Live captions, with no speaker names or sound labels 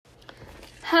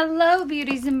Hello,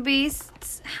 beauties and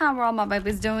beasts. How are all my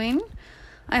babies doing?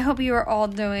 I hope you are all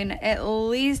doing at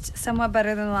least somewhat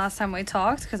better than the last time we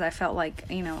talked, because I felt like,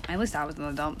 at least I was in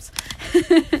the dumps.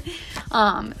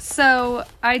 So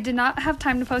I did not have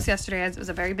time to post yesterday as it was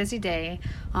a very busy day.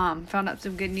 Found out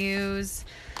some good news.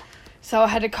 So I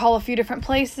had to call a few different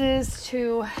places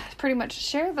to pretty much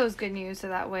share those good news, so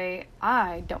that way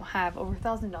I don't have over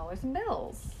 $1,000 in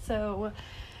bills. So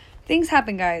things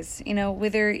happen, guys.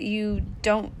 Whether you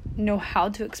don't know how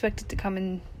to expect it to come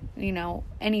in,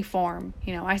 any form.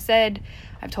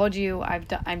 I've told you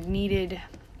I've needed,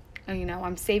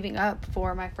 I'm saving up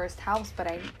for my first house,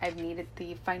 but I've needed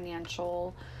the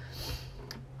financial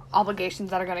obligations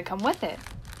that are going to come with it.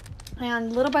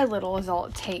 And little by little is all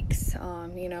it takes.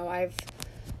 I've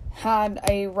had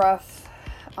a rough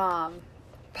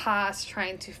past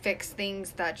trying to fix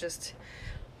things that just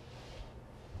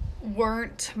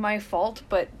weren't my fault,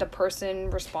 but the person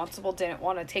responsible didn't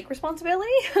want to take responsibility.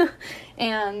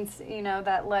 And,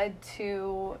 that led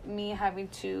to me having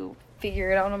to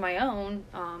figure it out on my own.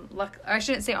 I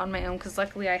shouldn't say on my own, because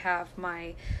luckily I have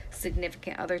my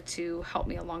significant other to help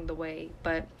me along the way,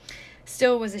 but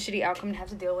still was a shitty outcome to have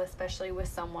to deal with, especially with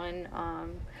someone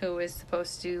who is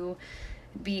supposed to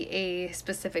be a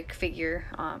specific figure.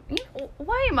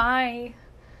 Why am I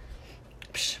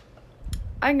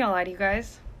ain't gonna lie to you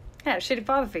guys. I had a shitty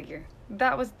father figure.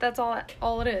 That's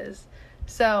all it is.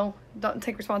 So don't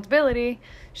take responsibility.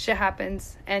 Shit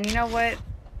happens. And you know what?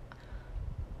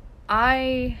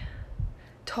 I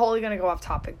totally gonna go off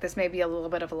topic. This may be a little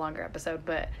bit of a longer episode,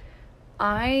 but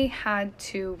I had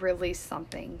to release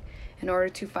something in order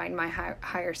to find my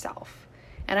higher self.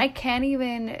 And I can't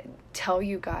even tell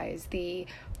you guys the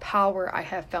power I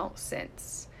have felt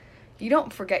since. You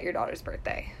don't forget your daughter's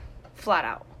birthday. Flat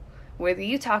out. Whether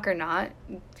you talk or not,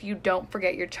 you don't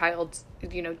forget your child's,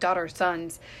 daughter,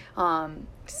 son's,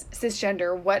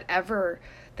 cisgender, whatever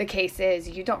the case is,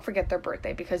 you don't forget their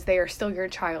birthday, because they are still your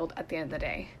child at the end of the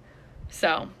day.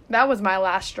 So that was my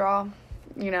last straw.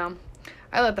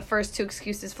 I let the first two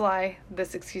excuses fly.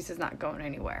 This excuse is not going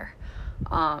anywhere.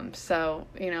 So,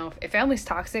 if family's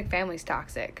toxic, family's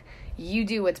toxic. You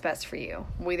do what's best for you.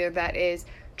 Whether that is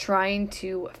trying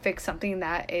to fix something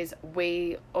that is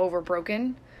way over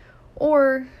broken,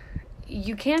 or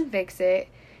you can fix it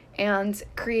and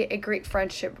create a great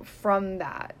friendship from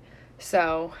that.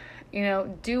 So,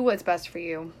 do what's best for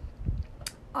you.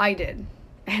 I did.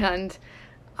 And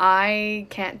I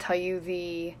can't tell you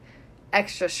the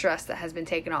extra stress that has been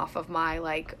taken off of my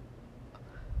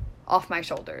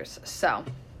shoulders. So,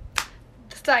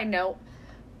 side note.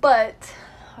 But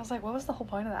I was like, what was the whole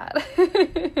point of that?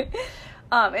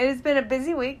 It has been a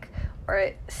busy week, or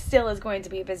it still is going to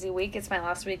be a busy week. It's my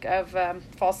last week of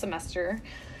fall semester.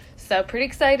 So pretty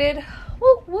excited.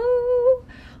 Woo woo.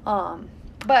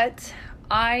 But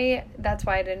that's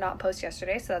why I did not post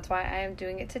yesterday. So that's why I am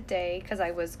doing it today, because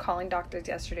I was calling doctors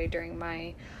yesterday during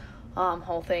my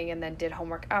whole thing, and then did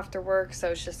homework after work.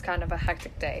 So it's just kind of a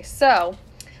hectic day. So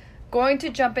going to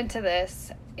jump into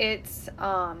this. It's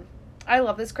I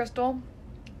love this crystal,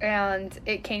 and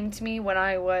it came to me when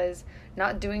I was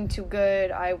not doing too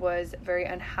good. I was very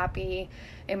unhappy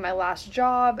in my last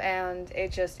job, and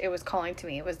it was calling to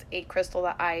me. It was a crystal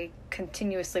that I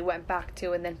continuously went back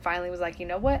to, and then finally was like, you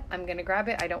know what, I'm gonna grab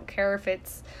it. I don't care if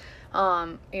it's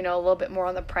a little bit more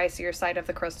on the pricier side of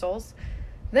the crystals.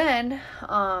 Then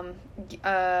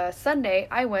Sunday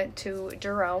I went to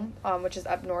Jerome, which is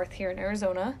up north here in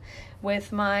Arizona,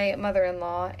 with my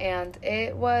mother-in-law, and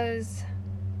it was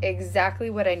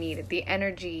exactly what I needed. The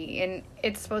energy, and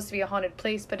it's supposed to be a haunted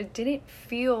place, but it didn't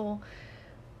feel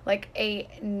like a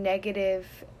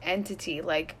negative entity.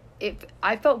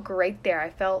 I felt great there.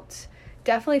 I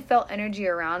definitely felt energy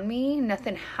around me.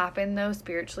 Nothing happened though,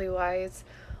 spiritually wise.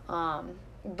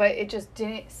 But it just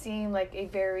didn't seem like a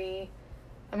very,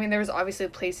 there was obviously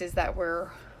places that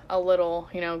were a little,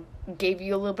 gave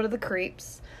you a little bit of the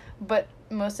creeps, but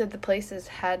most of the places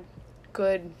had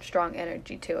good, strong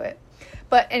energy to it.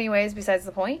 But anyways, besides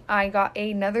the point, I got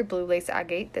another blue lace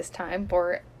agate this time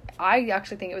for, I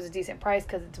actually think it was a decent price,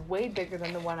 because it's way bigger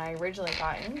than the one I originally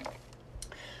gotten.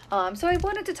 So I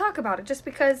wanted to talk about it, just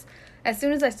because as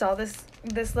soon as I saw this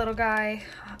little guy,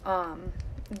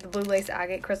 the blue lace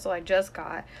agate crystal I just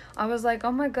got, I was like,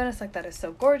 oh my goodness, that is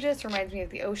so gorgeous. Reminds me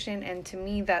of the ocean, and to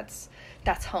me that's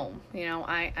home.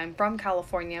 I'm from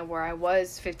California, where I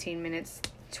was 15 minutes,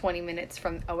 20 minutes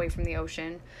away from the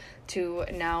ocean, to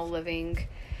now living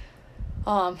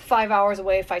 5 hours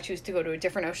away if I choose to go to a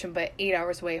different ocean, but 8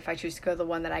 hours away if I choose to go to the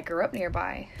one that I grew up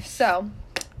nearby. So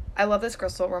I love this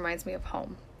crystal. It reminds me of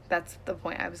home. That's the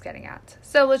point I was getting at.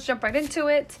 So let's jump right into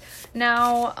it.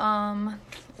 Now,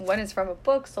 One is from a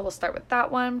book, so we'll start with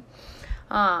that one.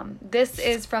 This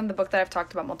is from the book that I've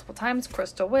talked about multiple times,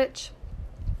 Crystal Witch.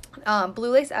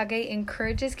 Blue lace agate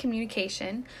encourages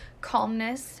communication,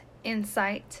 calmness,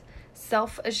 insight,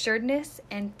 self-assuredness,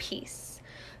 and peace.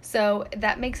 So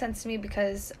that makes sense to me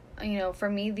because, for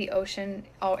me, the ocean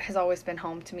has always been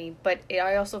home to me, but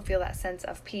I also feel that sense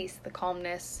of peace, the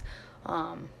calmness,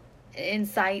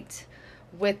 insight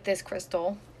with this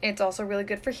crystal. It's also really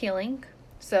good for healing.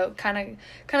 So kind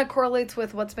of correlates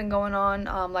with what's been going on.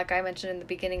 Like I mentioned in the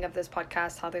beginning of this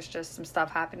podcast, how there's just some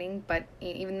stuff happening. But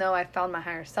even though I found my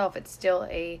higher self, it's still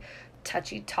a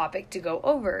touchy topic to go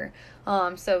over.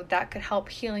 So that could help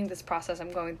healing this process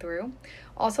I'm going through.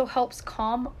 Also helps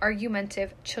calm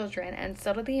argumentative children and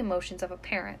settle the emotions of a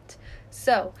parent.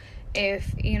 So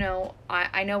if,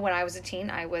 I know when I was a teen,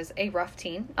 I was a rough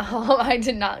teen. I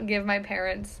did not give my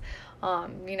parents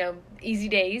easy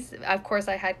days. Of course,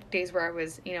 I had days where I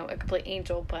was, a complete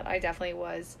angel, but I definitely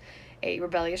was a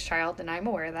rebellious child, and I'm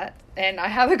aware of that. And I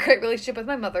have a great relationship with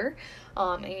my mother,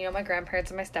 and, my grandparents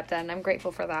and my stepdad, and I'm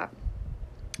grateful for that.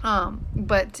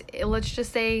 But let's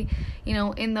just say,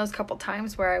 in those couple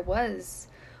times where I was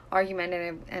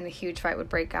argumentative and a huge fight would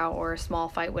break out, or a small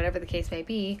fight, whatever the case may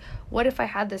be, what if I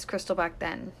had this crystal back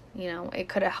then? It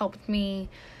could have helped me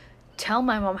tell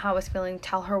my mom how I was feeling,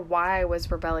 tell her why I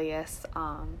was rebellious,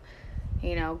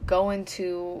 go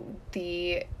into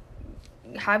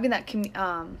having that,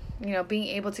 being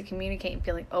able to communicate and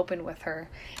feeling open with her,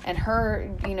 and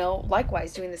her,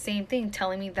 likewise doing the same thing,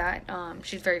 telling me that,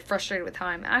 she's very frustrated with how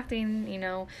I'm acting,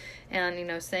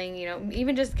 and, saying,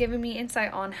 even just giving me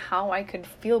insight on how I could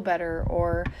feel better,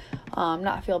 or,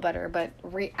 not feel better, but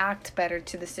react better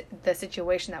to the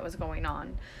situation that was going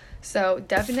on. So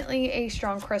definitely a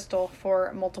strong crystal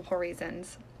for multiple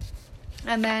reasons.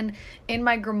 And then in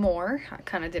my grimoire, I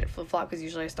kind of did it flip-flop because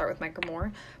usually I start with my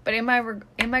grimoire. But in my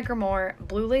grimoire,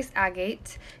 blue lace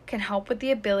agate can help with the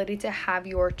ability to have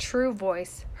your true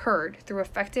voice heard through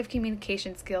effective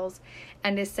communication skills,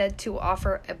 and is said to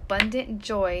offer abundant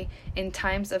joy in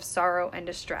times of sorrow and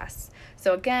distress.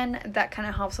 So again, that kind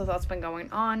of helps with what's been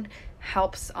going on,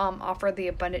 helps offer the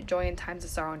abundant joy in times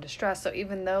of sorrow and distress. So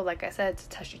even though, like I said, it's a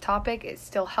touchy topic, it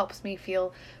still helps me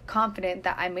feel confident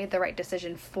that I made the right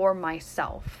decision for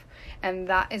myself. And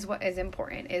that is what is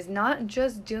important, is not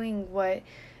just doing what,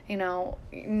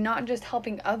 not just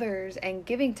helping others and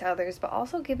giving to others, but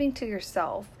also giving to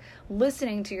yourself,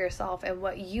 listening to yourself and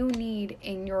what you need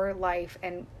in your life,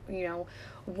 and,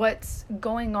 what's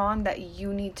going on that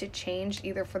you need to change,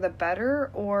 either for the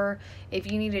better, or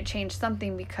if you need to change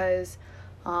something because,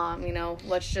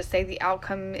 let's just say the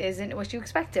outcome isn't what you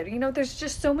expected. There's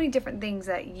just so many different things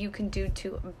that you can do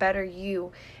to better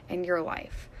you and your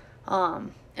life.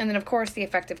 And then, of course, the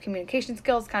effective communication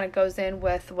skills kind of goes in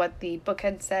with what the book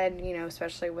had said,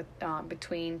 especially with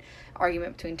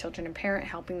argument between children and parent,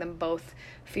 helping them both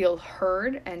feel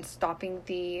heard and stopping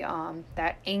the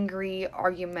that angry,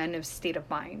 argumentative state of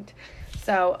mind.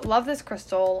 So, love this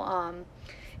crystal.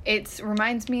 It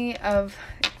reminds me of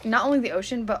not only the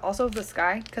ocean, but also of the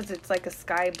sky, because it's like a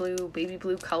sky blue, baby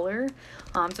blue color.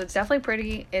 So it's definitely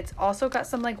pretty. It's also got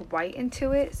some like white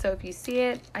into it. So if you see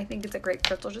it, I think it's a great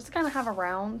crystal just to kind of have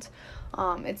around.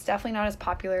 It's definitely not as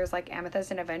popular as like amethyst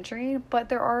and aventurine, but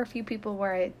there are a few people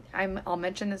where I'll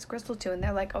mention this crystal to, and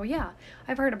they're like, oh yeah,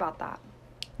 I've heard about that.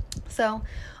 So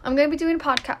I'm going to be doing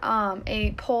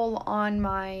a poll on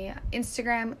my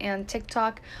Instagram and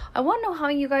TikTok. I want to know how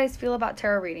you guys feel about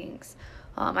tarot readings.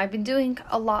 I've been doing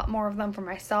a lot more of them for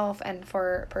myself and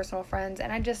for personal friends,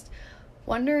 and I'm just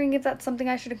wondering if that's something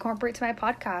I should incorporate to my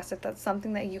podcast, if that's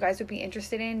something that you guys would be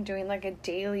interested in, doing like a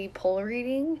daily poll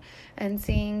reading and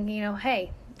seeing,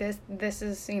 hey, this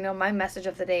is, my message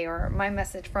of the day, or my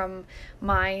message from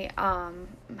my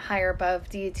higher above,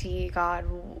 deity, God,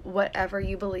 whatever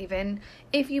you believe in,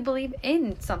 if you believe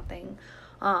in something.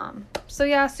 So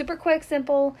yeah, super quick,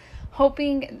 simple.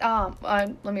 Hoping,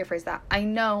 let me rephrase that. I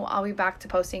know I'll be back to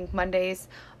posting Mondays.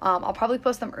 I'll probably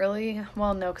post them early.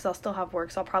 Well, no, because I'll still have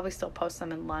work, so I'll probably still post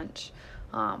them in lunch.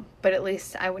 But at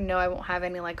least I would know I won't have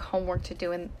any like homework to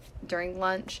do during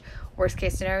lunch. Worst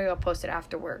case scenario, I'll post it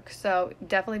after work. So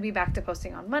definitely be back to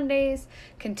posting on Mondays,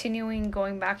 continuing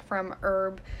going back from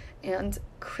herb and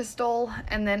crystal.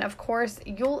 And then of course,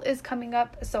 Yule is coming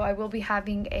up, so I will be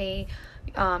having a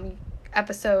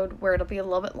episode where it'll be a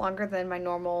little bit longer than my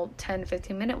normal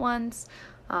 10-15 minute ones.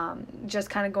 Just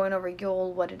kind of going over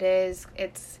Yule, what it is.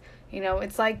 It's,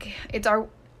 it's like, it's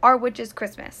our witch's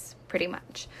Christmas, pretty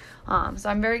much. So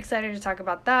I'm very excited to talk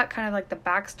about that, kind of like the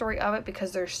backstory of it,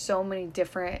 because there's so many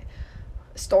different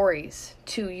stories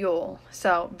to Yule.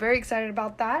 So very excited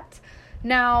about that.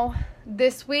 Now,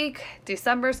 this week,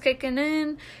 December's kicking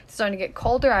in. It's starting to get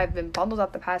colder. I've been bundled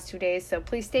up the past 2 days, so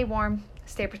please stay warm,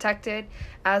 stay protected.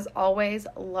 As always,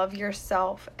 love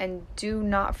yourself and do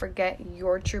not forget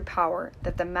your true power,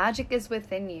 that the magic is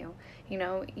within you. You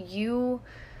know,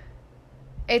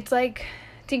 it's like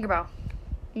Tinkerbell.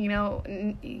 You know,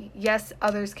 yes,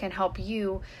 others can help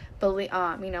you believe,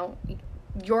 you know,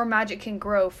 your magic can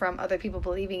grow from other people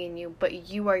believing in you, but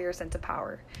you are your sense of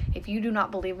power. If you do not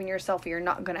believe in yourself, you're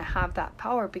not going to have that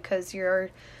power because you're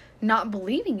not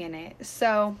believing in it.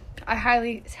 So I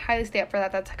highly stay up for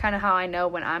that. That's kind of how I know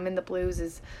when I'm in the blues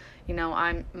is, you know,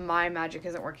 my magic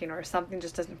isn't working or something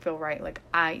just doesn't feel right. Like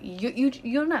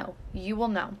you'll know. You will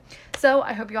know. So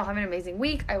I hope you all have an amazing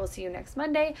week. I will see you next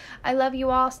Monday. I love you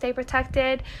all. Stay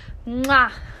protected.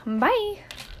 Mwah. Bye.